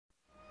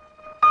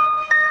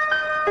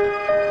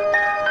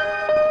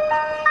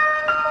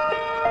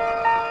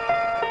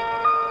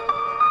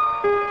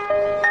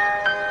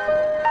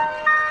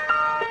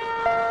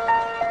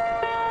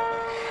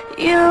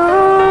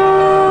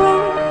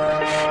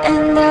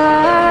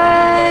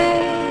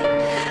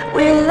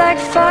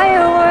like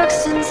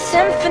fireworks and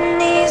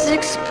symphonies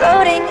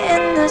exploding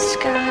in the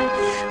sky.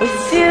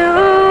 With you,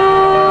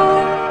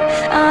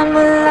 I'm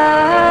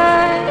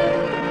alive.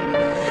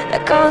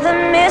 Like all the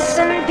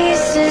missing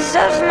pieces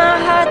of my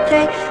heart,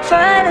 they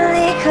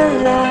finally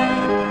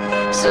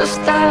collide. So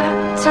stop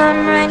time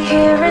right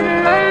here in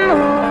the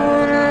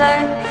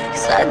moonlight,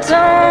 'cause I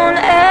don't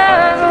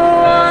ever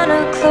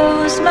wanna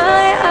close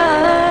my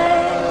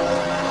eyes.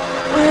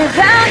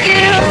 Without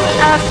you,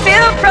 I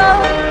feel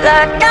broke,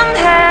 like I'm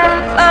half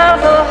of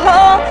a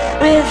whole.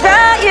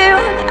 Without you,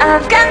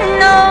 I've got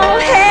no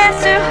hand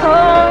to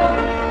hold.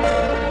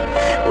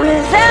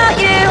 Without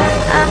you,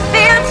 I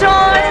feel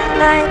torn,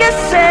 like a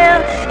sail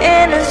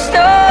in a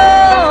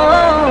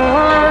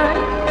storm.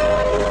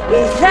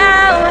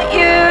 Without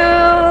you,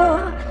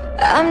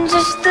 I'm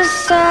just a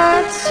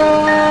sad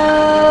song.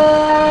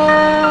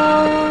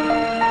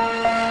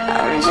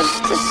 I'm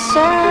just a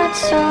sad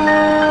song.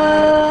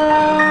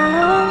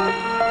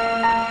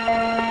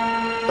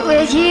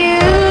 With you,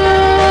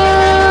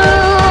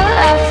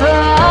 I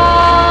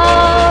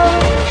fall.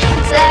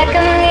 It's like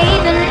I'm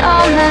leaving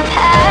all my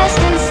past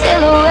in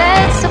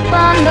silhouettes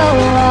upon the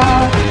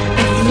wall.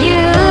 With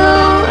you,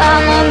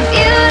 I'm a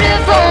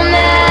beautiful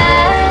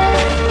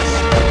mess.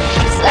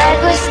 It's like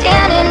we're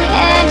standing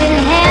hand in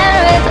hand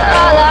with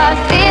all our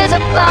fears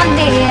upon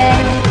the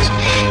edge.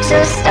 So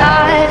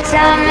start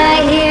time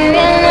right here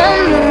in the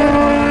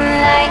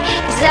moonlight,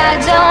 'cause I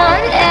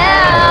don't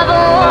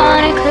ever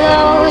wanna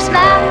close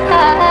my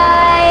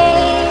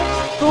eyes.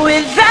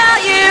 Without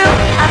you,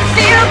 I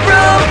feel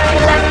broke,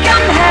 like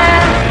I'm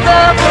half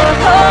of a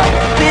whole.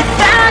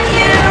 Without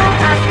you,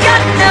 I've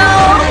got no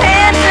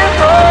hand to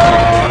hold.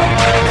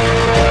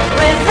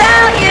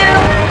 Without you,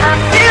 I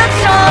feel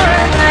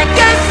torn, like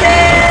a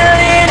sail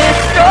in a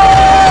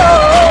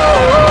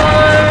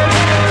storm.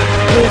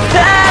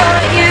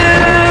 Without you,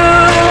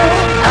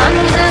 I'm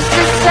just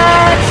a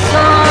sad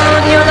song.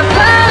 You're the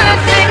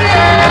perfect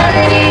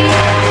melody,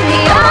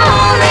 the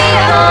only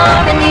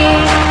harmony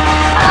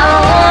I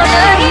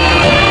wanna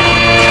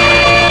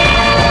hear.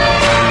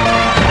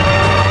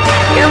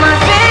 You're my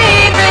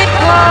favorite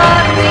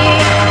part of me.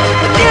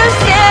 With you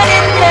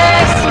standing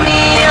next to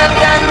me, I've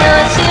got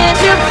nothing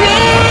to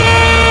fear.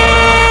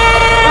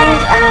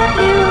 Without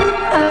you,